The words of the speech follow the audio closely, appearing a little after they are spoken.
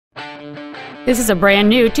This is a brand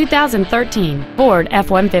new 2013 Ford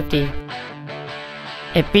F-150.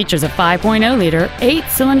 It features a 5.0-liter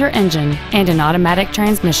 8-cylinder engine and an automatic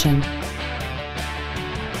transmission.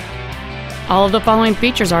 All of the following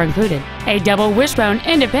features are included: a double wishbone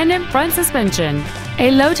independent front suspension,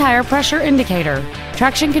 a low tire pressure indicator,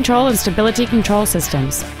 traction control and stability control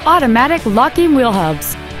systems, automatic locking wheel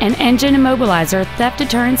hubs, an engine immobilizer theft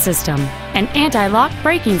deterrent system, an anti-lock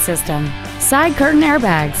braking system, side curtain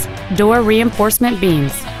airbags, door reinforcement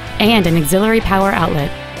beams, and an auxiliary power outlet.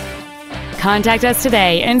 Contact us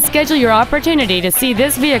today and schedule your opportunity to see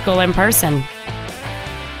this vehicle in person.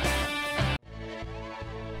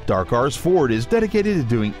 Darcars Ford is dedicated to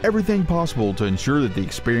doing everything possible to ensure that the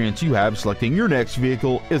experience you have selecting your next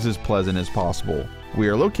vehicle is as pleasant as possible. We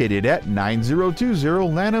are located at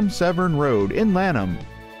 9020 Lanham Severn Road in Lanham.